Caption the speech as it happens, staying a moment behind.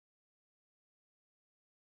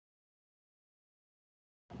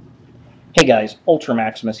Hey guys, Ultra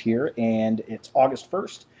Maximus here, and it's August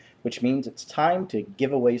 1st, which means it's time to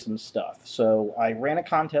give away some stuff. So I ran a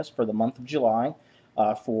contest for the month of July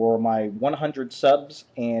for my 100 subs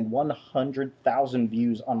and 100,000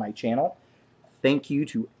 views on my channel. Thank you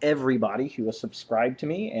to everybody who has subscribed to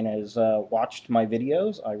me and has watched my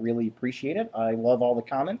videos. I really appreciate it. I love all the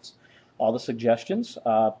comments, all the suggestions.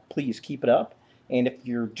 Please keep it up. And if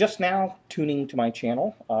you're just now tuning to my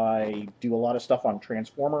channel, I do a lot of stuff on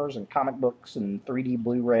Transformers and comic books and 3D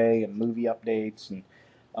Blu-ray and movie updates and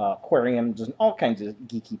aquariums and all kinds of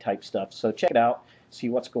geeky type stuff. So check it out, see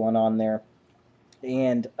what's going on there.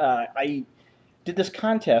 And I did this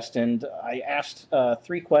contest and I asked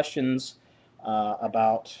 3 questions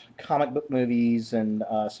about comic book movies and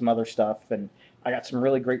some other stuff, and I got some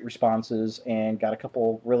really great responses and got a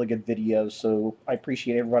couple really good videos. So I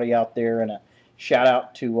appreciate everybody out there, and a shout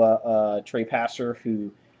out to Trey Passer,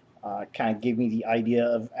 who kind of gave me the idea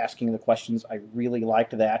of asking the questions. I really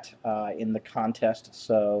liked that in the contest.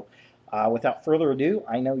 So without further ado,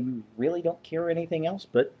 I know you really don't care anything else,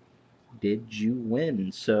 but did you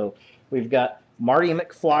win? So we've got Marty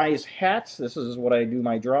McFly's hats. This is what I do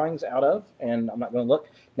my drawings out of, and I'm not going to look.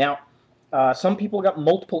 Now, some people got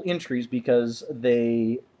multiple entries because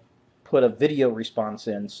they put a video response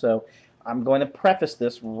in. So I'm going to preface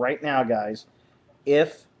this right now, guys.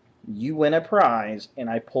 If you win a prize and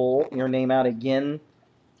I pull your name out again,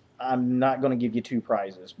 I'm not going to give you 2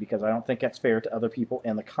 prizes because I don't think that's fair to other people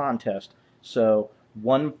in the contest. So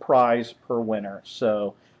 1 prize per winner.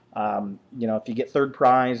 So you know, if you get 3rd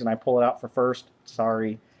prize and I pull it out for 1st,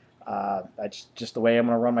 sorry. That's just the way I'm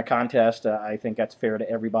going to run my contest. I think that's fair to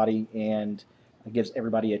everybody, and it gives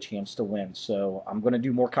everybody a chance to win. So I'm going to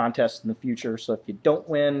do more contests in the future. So if you don't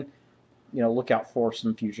win, you know, look out for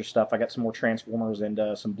some future stuff. I got some more Transformers and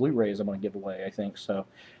some Blu-rays I'm going to give away, I think. So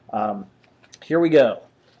here we go.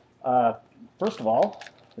 First of all,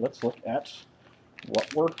 let's look at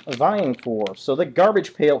what we're vying for. So the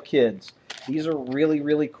Garbage Pail Kids. These are really,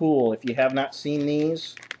 really cool. If you have not seen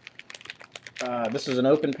these, this is an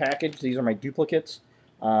open package. These are my duplicates.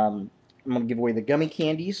 I'm going to give away the gummy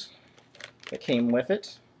candies that came with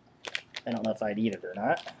it. I don't know if I'd eat it or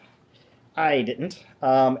not. I didn't.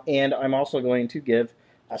 And I'm also going to give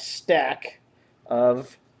a stack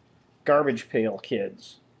of Garbage Pail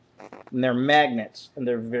Kids. And they're magnets. And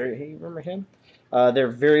they're very... Hey, you remember him? They're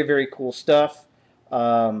very, very cool stuff.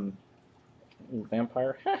 Vampire.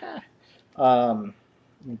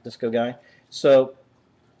 Disco guy. So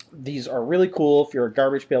these are really cool if you're a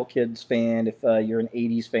Garbage Pail Kids fan, if you're an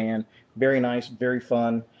 80s fan. Very nice, very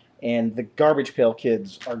fun. And the Garbage Pail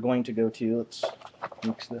Kids are going to go to... Let's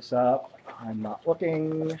mix this up. I'm not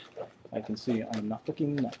looking. I can see I'm not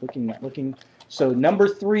looking, not looking, not looking. So number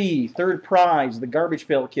 3, 3rd prize, the Garbage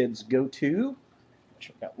Pail Kids go to...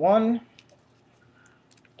 Check out 1.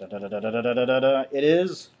 It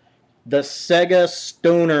is the Sega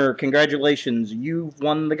Stoner. Congratulations, you've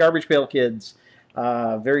won the Garbage Pail Kids.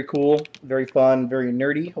 Very cool, very fun, very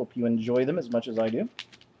nerdy. Hope you enjoy them as much as I do.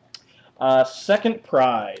 2nd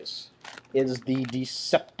prize is the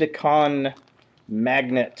Decepticon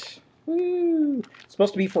magnet. Woo. It's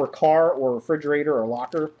supposed to be for a car or a refrigerator or a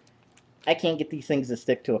locker. I can't get these things to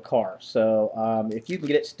stick to a car. So if you can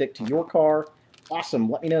get it to stick to your car, awesome.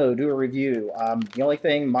 Let me know. Do a review. The only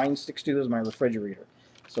thing mine sticks to is my refrigerator.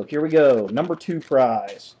 So here we go. Number 2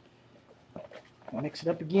 prize. I'll mix it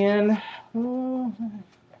up again. So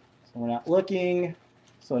we're not looking.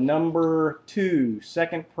 So number 2,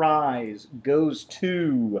 2nd prize, goes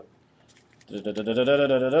to...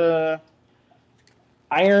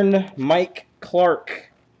 Iron Mike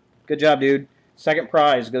Clark. Good job, dude. 2nd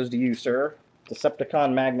prize goes to you, sir.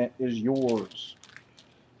 Decepticon magnet is yours.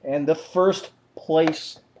 And the 1st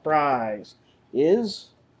place prize is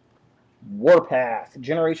Warpath.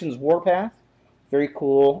 Generations Warpath. Very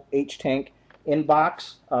cool. H-Tank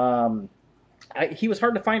inbox. He was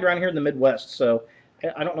hard to find around here in the Midwest, so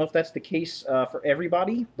I don't know if that's the case for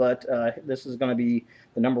everybody, but this is going to be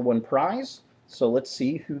the number 1 prize. So let's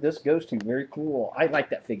see who this goes to. Very cool. I like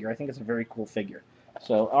that figure. I think it's a very cool figure.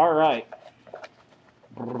 So, all right.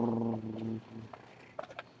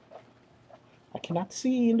 I cannot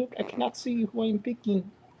see. Look, I cannot see who I'm picking.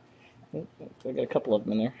 I got a couple of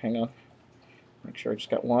them in there. Hang on. Make sure I just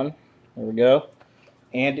got 1. There we go.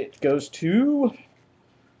 And it goes to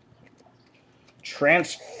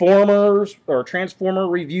Transformers, or Transformer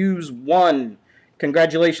Reviews 1.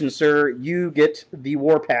 Congratulations, sir. You get the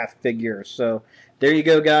Warpath figure. So there you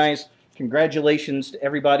go, guys. Congratulations to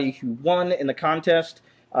everybody who won in the contest.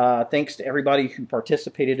 Thanks to everybody who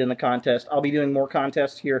participated in the contest. I'll be doing more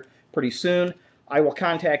contests here pretty soon. I will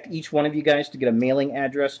contact each one of you guys to get a mailing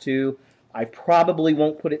address to. I probably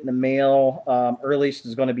won't put it in the mail. Earliest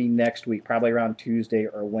is going to be next week, probably around Tuesday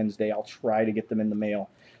or Wednesday. I'll try to get them in the mail.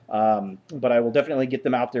 But I will definitely get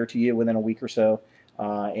them out there to you within a week or so.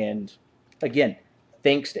 And again,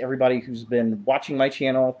 thanks to everybody who's been watching my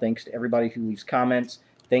channel. Thanks to everybody who leaves comments.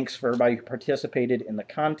 Thanks for everybody who participated in the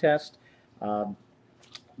contest.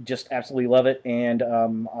 Just absolutely love it. And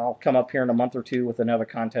I'll come up here in a month or two with another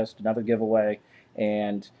contest, another giveaway.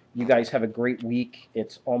 And you guys have a great week.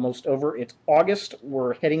 It's almost over. It's August.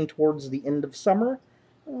 We're heading towards the end of summer.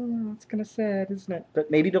 Oh, it's kind of sad, isn't it?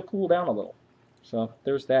 But maybe it'll cool down a little. So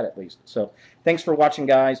there's that at least. So thanks for watching,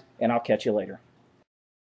 guys, and I'll catch you later.